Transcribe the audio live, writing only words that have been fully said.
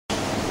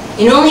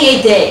In only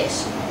 8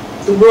 days,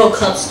 the World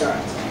Cup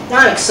starts.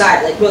 Now I'm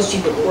excited, like most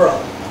people in the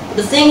world. But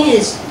the thing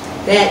is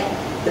that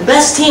the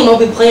best team won't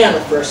be playing on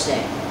the first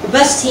day. The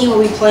best team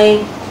will be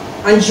playing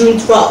on June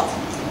 12th,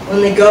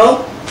 when they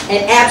go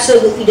and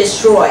absolutely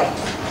destroy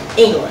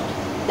England.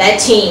 That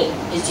team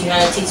is the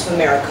United States of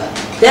America.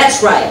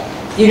 That's right.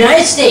 The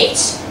United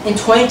States in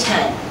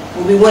 2010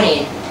 will be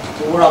winning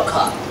the World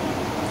Cup.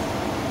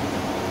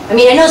 I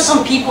mean, I know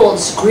some people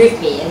disagree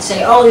with me and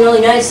say, oh, you know,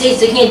 the United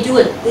States, they can't do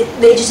it.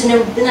 They just have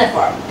never been that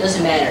far. It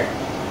doesn't matter.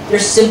 They're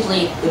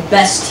simply the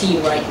best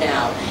team right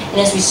now. And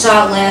as we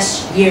saw it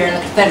last year in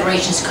the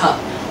Confederations Cup,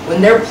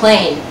 when they're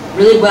playing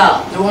really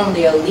well, they're one of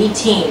the elite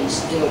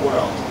teams in the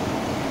world.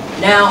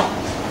 Now,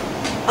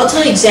 I'll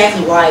tell you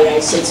exactly why the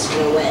United States is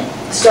going to win.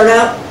 To start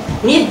out,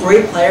 when you have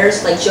great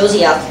players like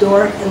Josie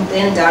Altidore and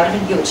Dan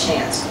Donovan, give a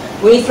chance.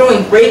 When you throw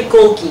in great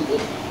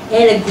goalkeeping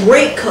and a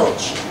great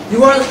coach,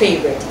 you are the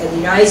favorite, and the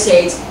United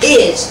States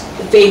is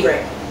the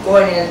favorite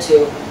going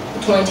into the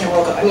 2010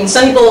 World Cup. I mean,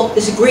 some people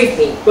disagree with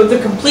me, but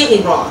they're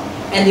completely wrong.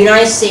 And the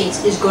United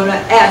States is going to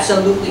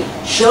absolutely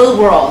show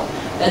the world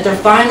that they're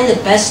finally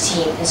the best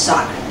team in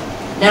soccer.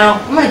 Now,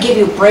 I'm going to give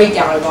you a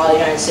breakdown of all the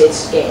United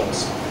States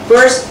games.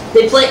 First,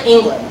 they play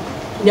England.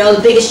 You know,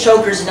 the biggest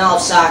chokers in all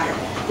of soccer.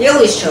 They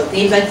always choke.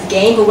 They invent the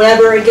game, but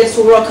whenever it gets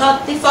to the World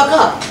Cup, they fuck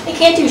up. They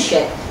can't do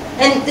shit.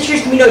 And this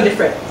year's going to be no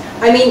different.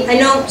 I mean, I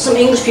know some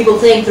English people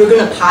think they're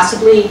going to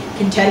possibly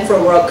contend for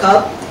a World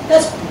Cup.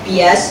 That's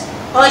BS.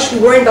 All I should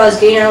be worried about is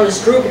getting out of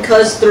this group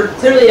because they're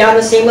clearly not on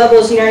the same level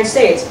as the United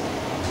States.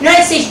 The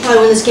United States will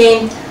probably win this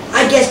game,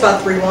 I guess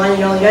about 3-1.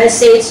 You know, the United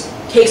States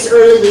takes the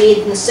early lead.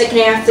 In the second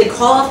half, they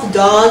call off the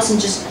dogs and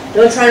just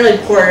don't try to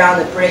really pour it on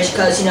the British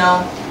because, you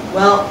know,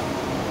 well,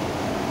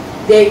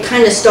 they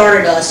kind of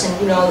started us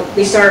and, you know,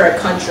 they started our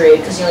country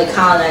because, you know, they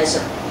colonized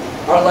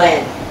our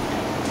land.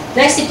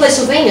 Next, they play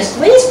Slovenia.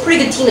 Slovenia's a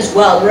pretty good team as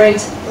well. They're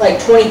ranked like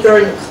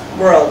 23rd in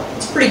the world.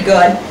 It's pretty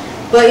good.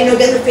 But, you know,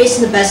 again, they're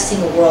facing the best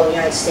team in the world, the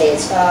United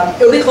States.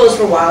 It'll be close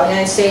for a while. The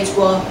United States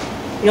will,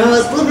 you know,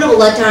 it's a little bit of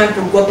a letdown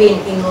after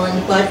whooping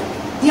England, but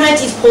the United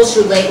States pulls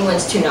through late and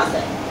wins 2-0.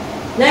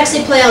 Next,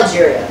 they play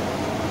Algeria.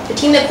 A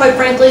team that, quite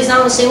frankly, is not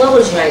on the same level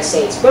as the United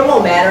States. But it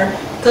won't matter,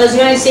 because the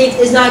United States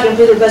is not going to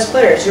play their best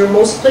players. They're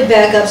mostly play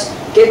backups,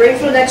 get ready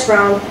for the next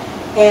round,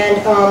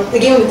 and the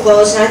game will be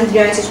close, and I think the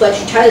United States will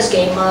actually tie this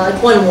game like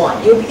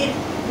 1-1.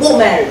 It won't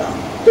matter,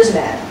 though. It doesn't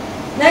matter.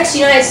 Next, the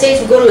United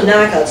States will go to the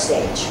knockout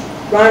stage,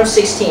 round of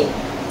 16.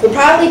 They'll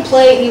probably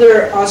play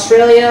either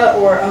Australia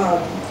or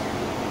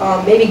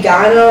maybe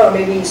Ghana or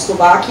maybe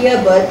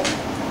Slovakia,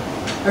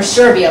 or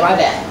Serbia, my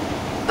bad.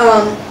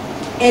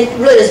 And it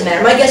really doesn't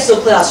matter. My guess is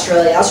they'll play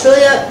Australia.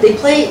 Australia, they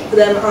play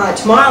them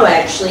tomorrow,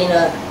 actually, in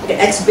an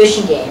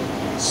exhibition game.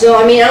 So,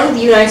 I mean, I don't think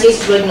the United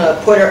States is really going to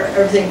put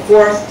everything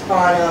forth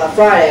on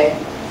Friday.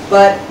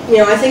 But, you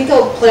know, I think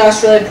they'll play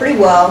Australia pretty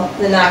well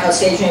in the knockout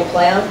stage when they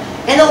play them.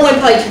 And they'll win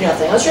probably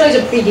 2-0. Australia's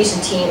a pretty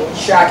decent team,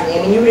 shockingly.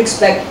 I mean, you would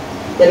expect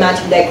them not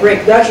to be that great,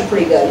 but they're actually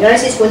pretty good. The United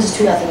States wins this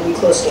 2-0. It'll be a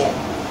close game.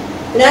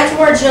 And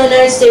afterwards, you know, the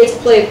United States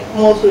play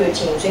multiple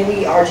teams.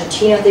 Maybe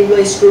Argentina if they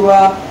really screw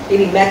up.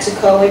 Maybe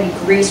Mexico, maybe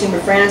Greece, maybe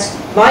France.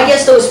 My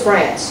guess, though, is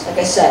France, like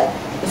I said.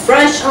 The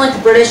French, unlike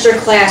the British, they're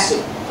classy.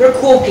 They're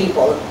cool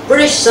people. The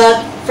British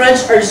suck.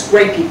 French are just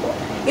great people.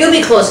 It'll be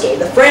a close game.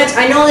 The France,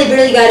 I know they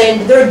barely got in,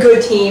 but they're a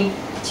good team.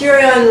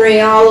 Thierry Henry,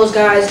 all those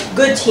guys,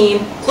 good team.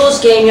 Close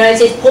game. United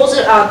States pulls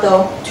it out,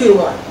 though,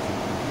 2-1.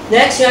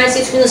 Next, the United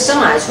States win the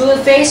semis. Who will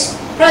they face?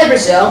 Probably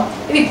Brazil.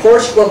 Maybe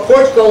Portugal.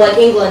 Portugal, like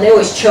England, they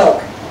always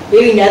choke.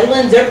 Maybe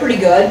Netherlands, they're pretty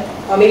good.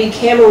 Maybe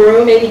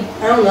Cameroon, maybe,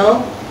 I don't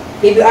know.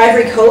 Maybe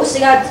Ivory Coast,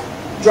 they got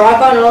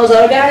Drogba and all those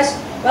other guys.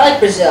 But I like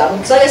Brazil.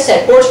 Because like I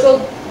said,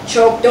 Portugal,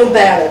 choke, don't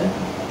bet on them.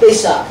 They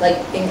suck, like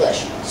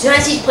English. So the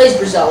United States plays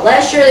Brazil.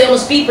 Last year, they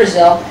almost beat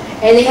Brazil,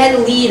 and they had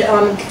the lead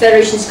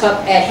Confederations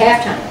Cup at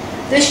halftime.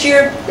 This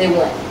year, they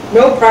win.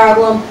 No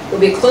problem. It'll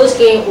be a close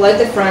game like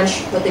the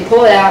French, but they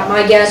pull it out.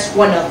 My guess,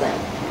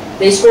 1-0.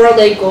 They score a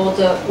late goal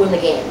to win the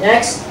game.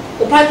 Next,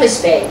 they'll probably play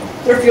Spain.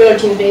 There are a few other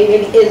teams,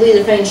 maybe Italy, the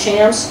defending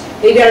champs,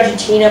 maybe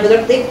Argentina, but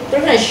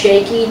they're kind of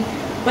shaky.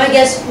 My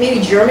guess,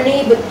 maybe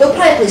Germany, but they'll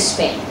probably play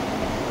Spain.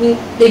 I mean,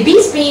 they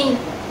beat Spain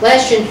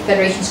last year in the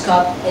Confederations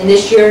Cup, and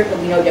this year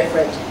it'll be no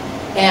different.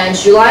 And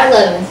July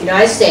 11th, the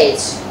United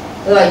States,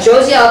 they're like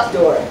Josie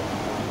Altidore,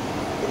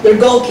 their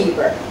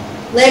goalkeeper,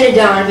 Landon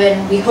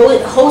Donovan, will be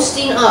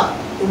hosting up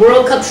the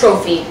World Cup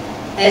trophy,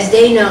 as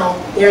they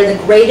know they're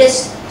the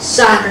greatest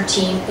soccer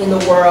team in the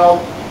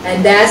world.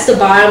 And that's the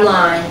bottom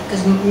line,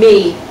 because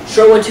me,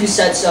 Sherwood 2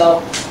 said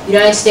so.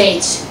 United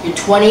States, your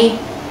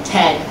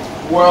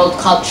 2010 World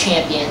Cup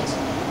champions.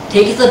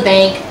 Take it to the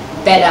bank,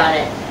 bet on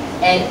it.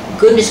 And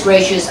goodness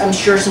gracious, I'm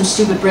sure some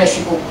stupid British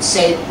people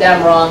say that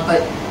I'm wrong,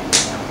 but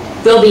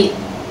they'll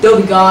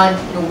be gone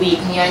in a week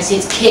when the United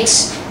States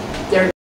kicks their